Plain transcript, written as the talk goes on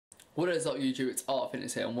What is up YouTube, it's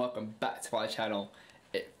RFitness here and welcome back to my channel.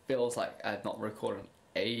 It feels like I've not recorded in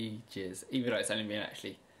ages, even though it's only been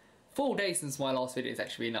actually 4 days since my last video has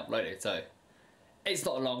actually been uploaded, so it's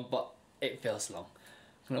not long, but it feels long.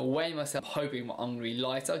 I'm going to weigh myself, hoping I'm going to be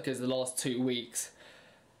lighter, because the last 2 weeks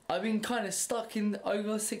I've been kind of stuck in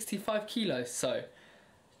over 65 kilos, so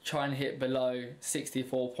trying to hit below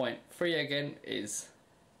 64.3 again is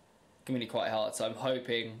going to be quite hard, so I'm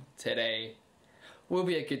hoping today will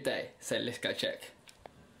be a good day, so let's go check.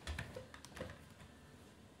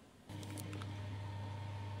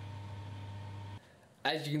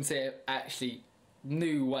 As you can see, I've actually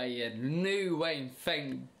new weigh-in,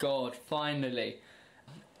 thank God, finally.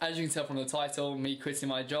 As you can tell from the title, me quitting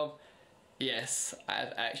my job, yes,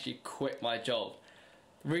 I've actually quit my job.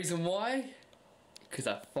 The reason why? Because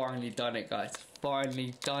I've finally done it, guys,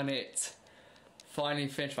 finally done it. Finally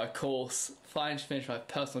finished my course, finally finished my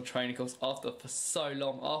personal training course for so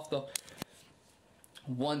long, after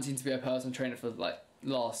wanting to be a personal trainer for like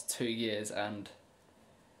last 2 years, and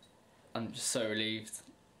I'm just so relieved.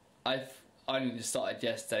 I've only just started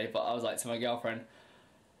yesterday, but I was like to my girlfriend,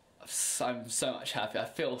 I'm so much happier. I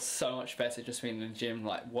feel so much better just being in the gym,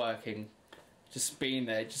 like working, just being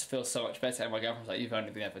there, just feels so much better. And my girlfriend's like, you've only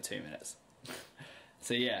been there for 2 minutes.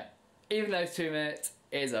 So yeah, even those 2 minutes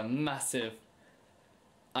is a massive.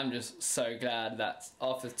 I'm just so glad that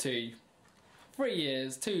after about 2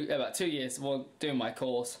 years doing my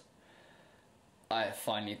course, I have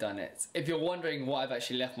finally done it. If you're wondering why I've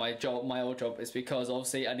actually left my job, my old job, it's because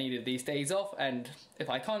obviously I needed these days off, and if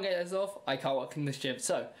I can't get those off, I can't work in this gym.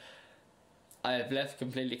 So I have left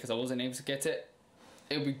completely because I wasn't able to get it.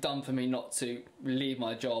 It would be dumb for me not to leave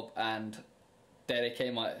my job and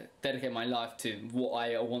dedicate my life to what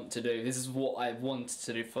I want to do. This is what I wanted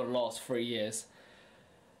to do for the last 3 years.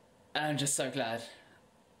 And I'm just so glad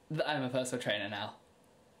that I'm a personal trainer now.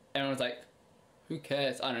 Everyone's like, who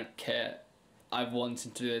cares? I don't care. I've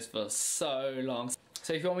wanted to do this for so long.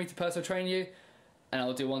 So if you want me to personal train you, and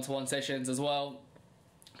I'll do one-to-one sessions as well,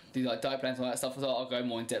 do like diet plans and all that stuff as well, I'll go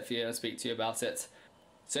more in depth for you and speak to you about it.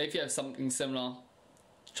 So if you have something similar,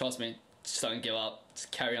 trust me, just don't give up.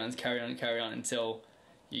 Just carry on until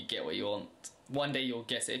you get what you want. One day you'll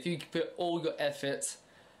get it. If you put all your effort,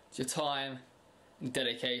 your time,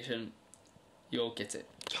 dedication, you'll get it.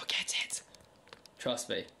 You'll get it. Trust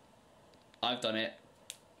me. I've done it.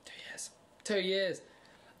 2 years. 2 years.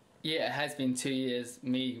 Yeah, it has been 2 years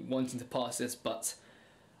me wanting to pass this, but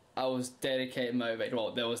I was dedicated, motivated.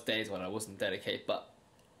 Well, there was days when I wasn't dedicated, but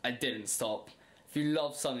I didn't stop. If you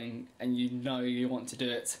love something and you know you want to do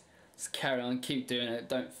it, just carry on, keep doing it.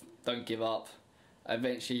 Don't give up.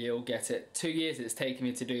 Eventually you'll get it. 2 years it's taken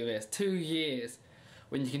me to do this. 2 years,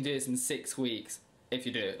 when you can do this in 6 weeks. If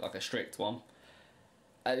you do it like a strict one.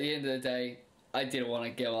 At the end of the day, I didn't want to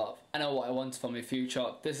give up. I know what I wanted for my future.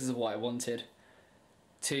 This is what I wanted.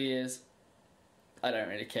 2 years. I don't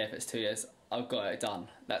really care if it's 2 years. I've got it done.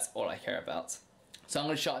 That's all I care about. So I'm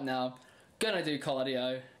going to shut now. Gonna do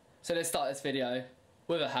cardio. So let's start this video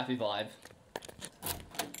with a happy vibe.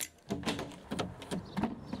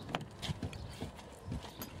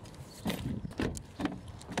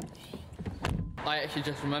 I actually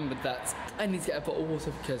just remembered that I need to get a bottle of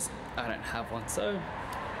water because I don't have one, so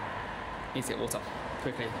I need to get water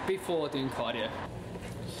quickly before doing cardio.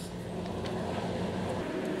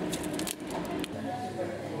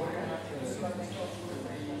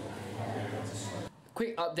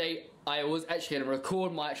 Quick update, I was actually going to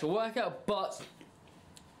record my actual workout, but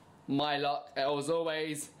my luck, as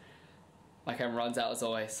always, my camera runs out as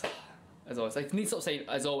always. I need to stop saying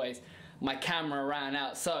as always. My camera ran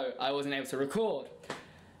out, so I wasn't able to record,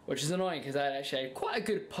 which is annoying because I actually had quite a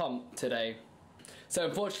good pump today. So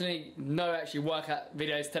unfortunately, no actually workout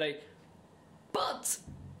videos today, but,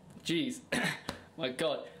 jeez, my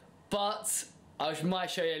God. But I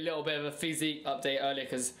might show you a little bit of a physique update earlier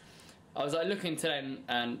because I was like looking today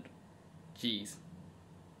and, jeez,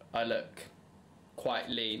 I look quite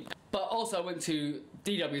lean. But also I went to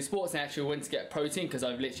DW Sports and actually went to get protein because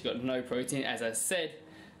I've literally got no protein, as I said,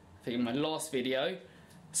 I think in my last video.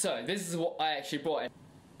 So this is what I actually brought in.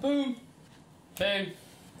 Boom, boom,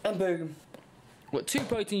 and boom. Got 2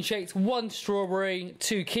 protein shakes, 1 strawberry,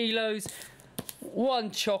 2 kilos,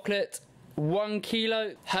 1 chocolate, 1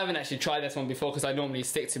 kilo. Haven't actually tried this one before because I normally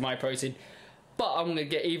stick to my protein. But I'm gonna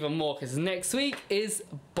get even more because next week is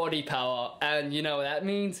Body Power, and you know what that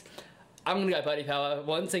means. I'm gonna go Body Power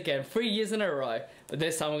once again, 3 years in a row, but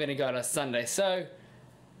this time we're gonna go on a Sunday. So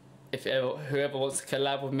if whoever wants to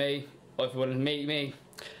collab with me, or if you want to meet me,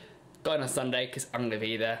 go on a Sunday because I'm gonna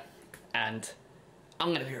be there and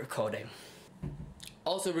I'm gonna be recording.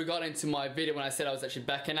 Also, regarding to my video when I said I was actually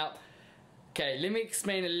backing up, okay, let me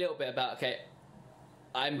explain a little bit about, okay,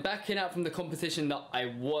 I'm backing out from the competition that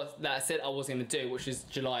I said I was going to do, which is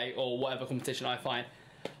July or whatever competition I find.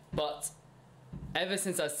 But ever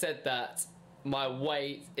since I said that, my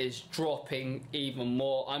weight is dropping even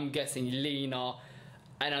more. I'm getting leaner,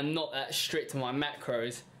 and I'm not that strict to my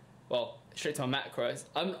macros. Well, strict to my macros.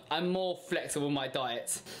 I'm more flexible with my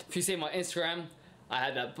diet. If you see my Instagram, I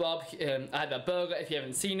had that burger. If you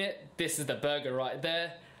haven't seen it, this is the burger right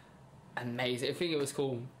there. Amazing. I think it was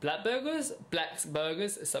called Black's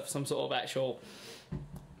Burgers. It's some sort of actual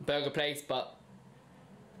burger place, but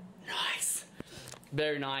nice,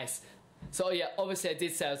 very nice. So yeah, obviously I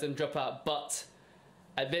did say I was gonna drop out, but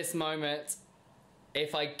at this moment,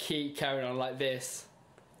 if I keep carrying on like this,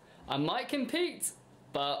 I might compete,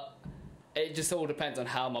 but it just all depends on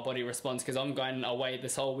how my body responds, because I'm going away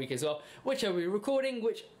this whole week as well, which I'll be recording,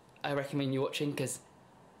 which I recommend you watching because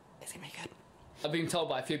it's gonna be good. I've been told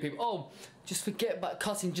by a few people, oh, just forget about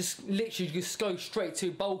cutting, just literally just go straight to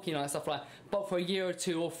bulking and stuff like that. But for a year or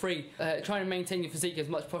 2 or 3, trying to maintain your physique as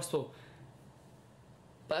much as possible.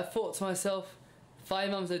 But I thought to myself, 5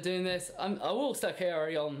 months of doing this, I will still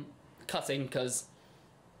carry on cutting because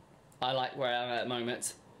I like where I am at the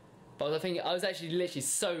moment. But I was thinking, I was actually literally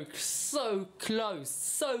so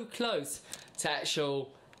close to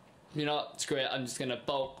actual, you know, screw it, I'm just gonna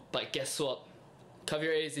bulk. But guess what? Cover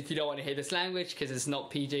your ears if you don't want to hear this language, because it's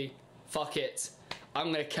not PG. Fuck it.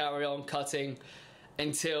 I'm going to carry on cutting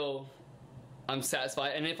until I'm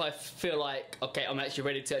satisfied. And if I feel like, okay, I'm actually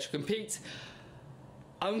ready to actually compete,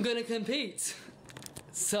 I'm going to compete.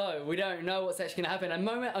 So, we don't know what's actually going to happen. At the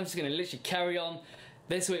moment, I'm just going to literally carry on.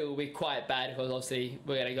 This week will be quite bad because obviously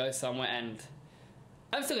we're going to go somewhere, and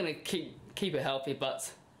I'm still going to keep it healthy,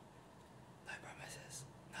 but no promises.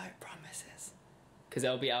 No promises. Because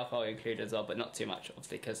there'll be alcohol included as well, but not too much,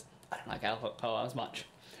 obviously, because I don't like alcohol as much.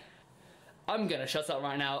 I'm gonna shut up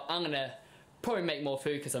right now. I'm gonna probably make more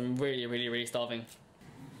food because I'm really starving.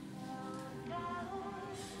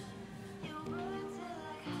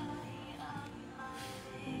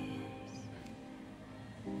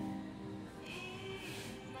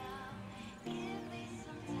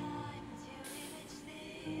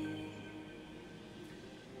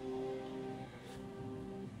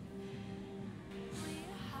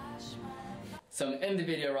 So I'm ending the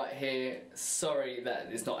video right here. Sorry that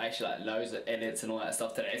it's not actually like loads of edits and all that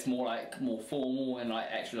stuff today. It's more formal and like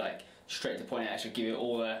actually like straight to the point and actually give it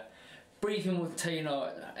all the briefing with tell you know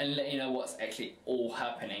and let you know what's actually all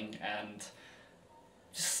happening. And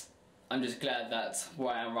I'm just glad that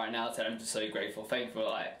where I am right now today. I'm just so grateful. Thankful for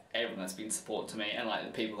like everyone that's been supporting to me and like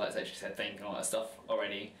the people that's actually said thank you and all that stuff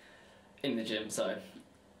already in the gym. So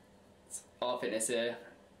it's RFitness here.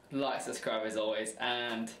 Like, subscribe as always,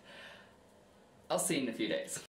 and I'll see you in a few days.